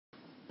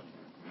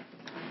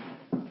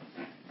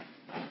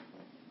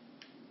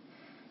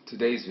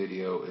Today's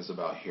video is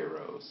about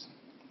heroes,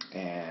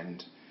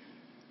 and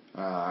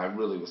I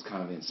really was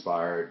kind of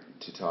inspired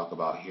to talk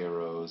about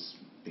heroes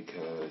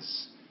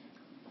because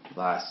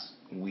last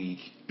week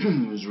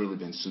has really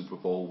been Super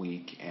Bowl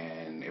week,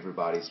 and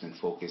everybody's been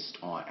focused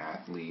on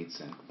athletes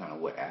and kind of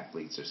what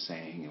athletes are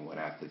saying and what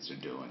athletes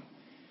are doing.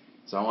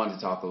 So I wanted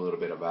to talk a little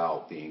bit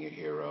about being a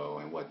hero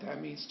and what that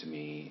means to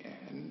me,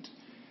 and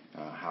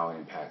how it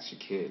impacts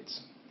your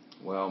kids.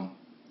 Well,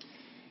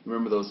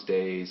 remember those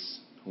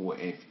days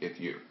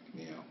if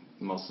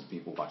most of the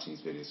people watching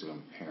these videos are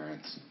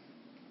parents,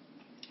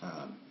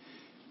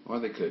 or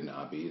they could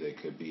not be. They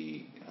could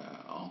be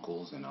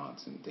uncles and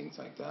aunts and things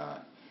like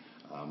that,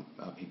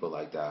 people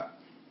like that.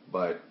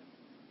 But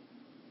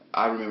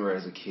I remember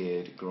as a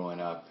kid growing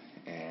up,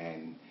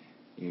 and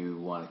you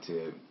wanted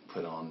to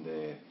put on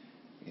the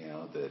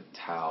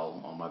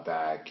towel on my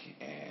back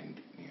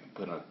and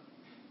put on,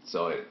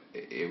 so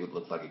it would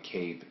look like a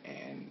cape,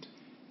 and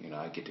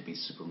I get to be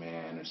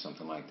Superman or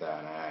something like that,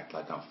 and I act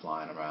like I'm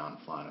flying around,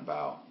 flying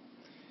about.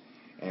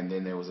 And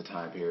then there was a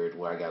time period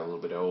where I got a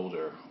little bit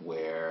older,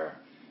 where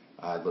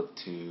I looked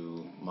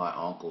to my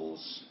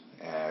uncles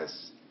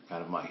as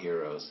kind of my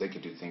heroes. They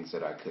could do things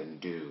that I couldn't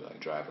do,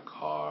 like drive a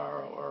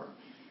car, or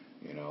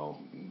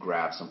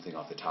grab something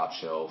off the top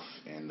shelf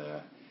in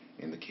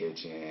the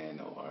kitchen,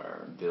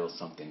 or build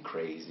something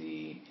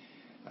crazy,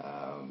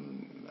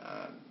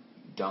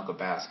 dunk a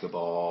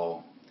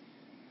basketball,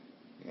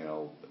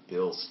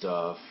 build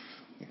stuff,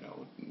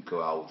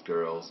 go out with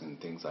girls and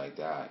things like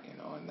that,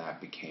 and that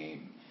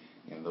became,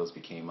 those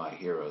became my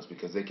heroes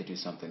because they could do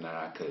something that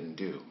I couldn't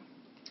do.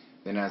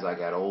 Then as I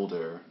got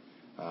older,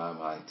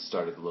 I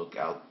started to look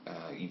out,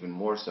 even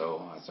more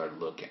so, I started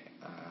looking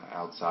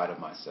outside of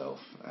myself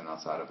and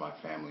outside of my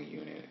family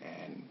unit,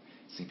 and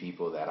see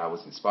people that I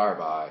was inspired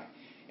by,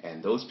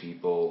 and those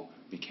people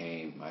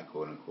became my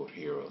quote-unquote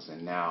heroes.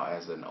 And now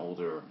as an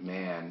older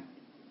man,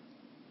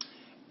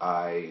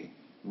 I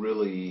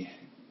really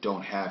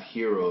don't have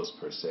heroes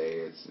per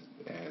se,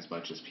 as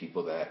much as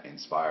people that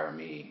inspire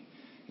me,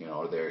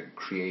 or their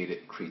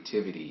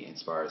creativity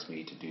inspires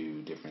me to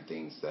do different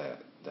things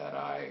that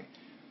I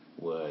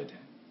would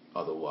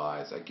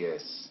otherwise, I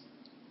guess,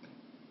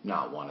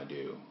 not want to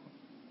do,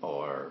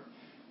 or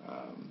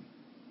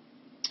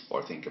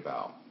think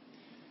about.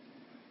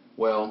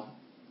 Well,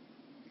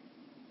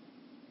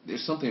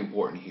 there's something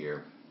important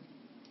here.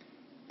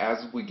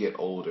 As we get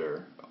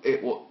older,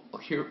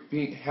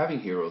 having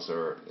heroes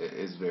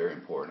is very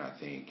important, I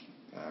think,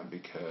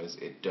 because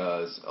it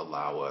does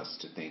allow us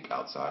to think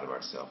outside of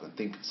ourselves and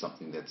think of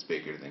something that's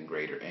bigger than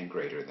greater and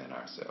greater than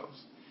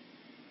ourselves.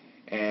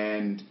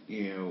 And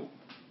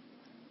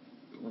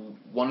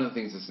one of the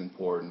things that's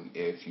important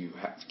if you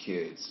have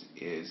kids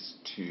is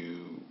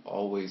to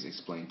always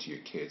explain to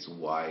your kids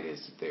why it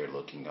is that they're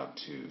looking up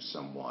to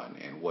someone,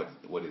 and what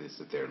it is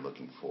that they're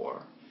looking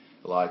for.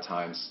 A lot of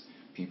times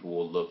people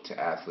will look to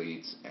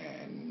athletes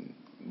and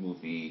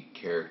movie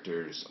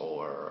characters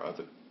or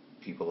other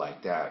people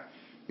like that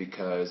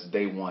because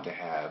they want to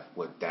have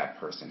what that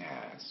person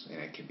has, and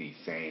it could be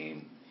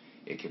fame,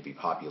 it could be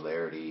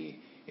popularity,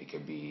 it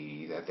could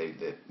be that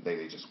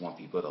they just want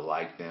people to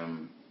like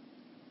them.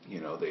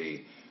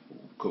 They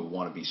could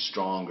want to be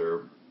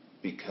stronger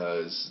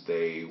because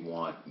they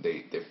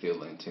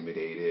feel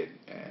intimidated,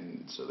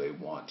 and so they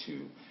want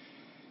to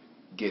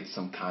get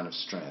some kind of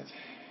strength.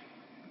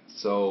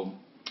 So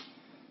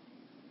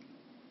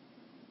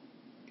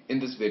in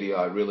this video,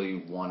 I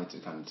really wanted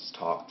to kind of just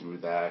talk through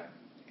that,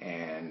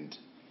 and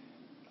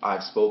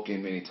I've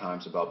spoken many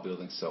times about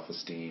building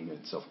self-esteem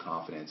and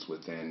self-confidence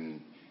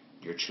within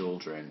your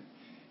children,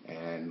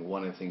 and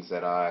one of the things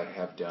that I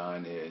have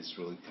done is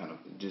really kind of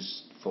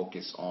just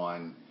focus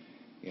on,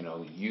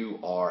 you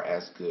are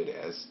as good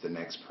as the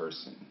next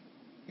person.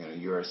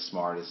 You're as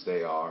smart as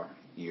they are,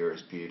 you're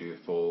as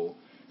beautiful,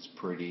 as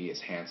pretty,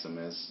 as handsome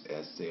as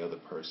the other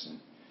person.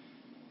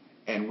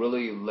 And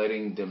really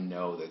letting them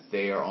know that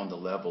they are on the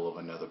level of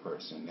another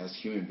person. As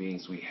human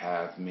beings, we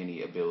have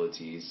many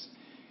abilities,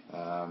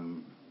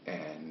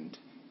 and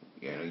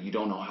you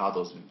don't know how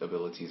those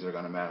abilities are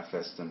going to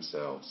manifest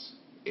themselves.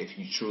 If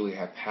you truly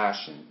have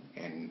passion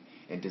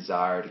and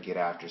desire to get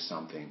after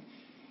something,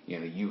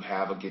 you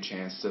have a good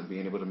chance of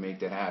being able to make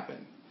that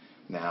happen.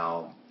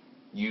 Now,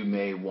 you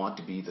may want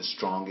to be the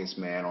strongest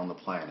man on the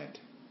planet,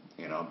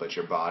 but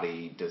your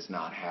body does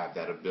not have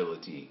that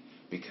ability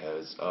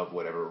because of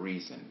whatever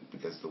reason,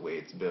 because of the way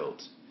it's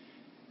built.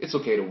 It's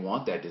okay to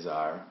want that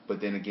desire, but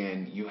then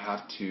again, you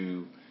have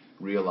to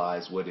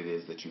realize what it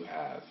is that you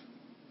have.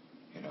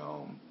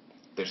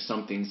 There's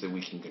some things that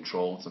we can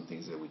control and some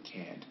things that we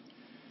can't.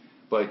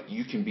 But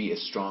you can be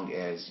as strong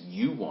as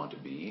you want to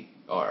be,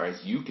 or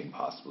as you can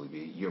possibly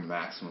be, your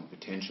maximum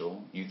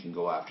potential. You can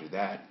go after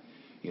that.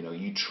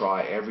 You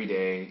try every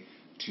day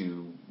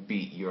to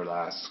beat your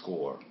last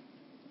score,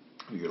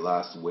 or your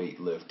last weight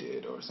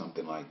lifted, or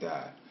something like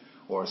that.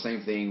 Or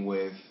same thing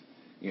with,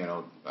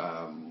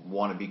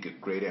 want to be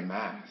great at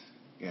math.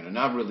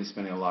 Not really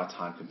spending a lot of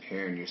time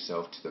comparing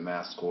yourself to the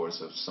math scores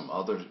of some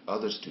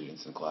other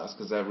students in class,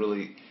 because that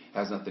really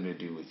has nothing to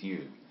do with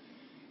you.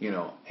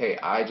 hey,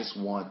 I just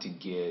want to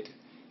get,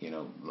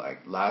 like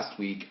last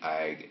week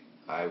I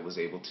was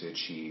able to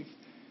achieve,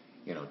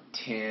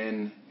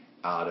 10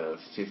 out of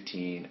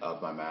 15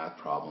 of my math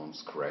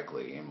problems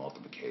correctly in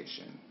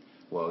multiplication.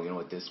 Well, you know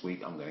what, this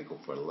week I'm going to go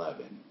for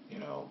 11,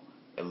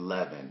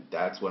 11.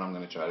 That's what I'm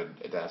going to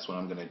that's what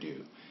I'm going to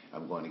do.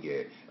 I'm going to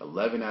get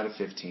 11 out of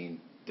 15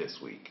 this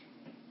week.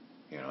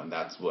 And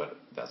that's what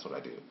I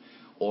do.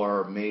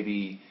 Or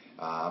maybe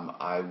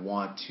I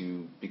want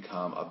to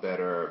become a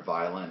better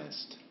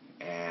violinist,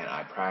 and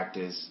I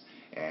practice,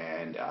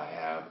 and I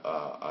have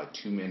a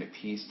 2-minute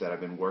piece that I've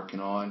been working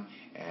on,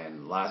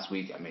 and last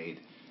week I made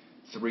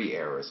 3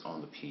 errors on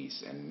the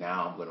piece, and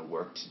now I'm going to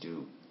work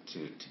to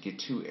get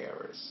 2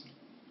 errors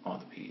on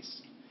the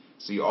piece.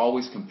 So you're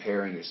always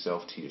comparing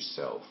yourself to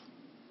yourself.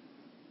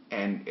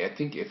 And I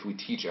think if we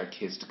teach our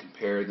kids to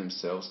compare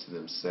themselves to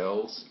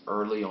themselves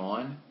early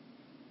on,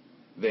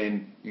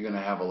 then you're going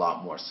to have a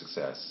lot more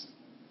success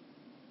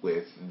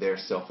with their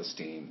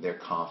self-esteem, their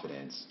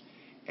confidence,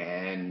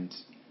 and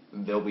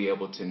they'll be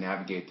able to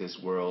navigate this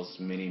world's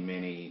many,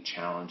 many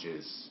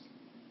challenges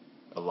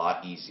a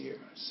lot easier.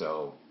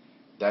 So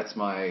that's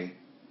my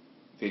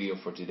video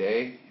for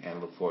today, and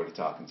I look forward to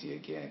talking to you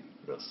again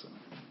real soon.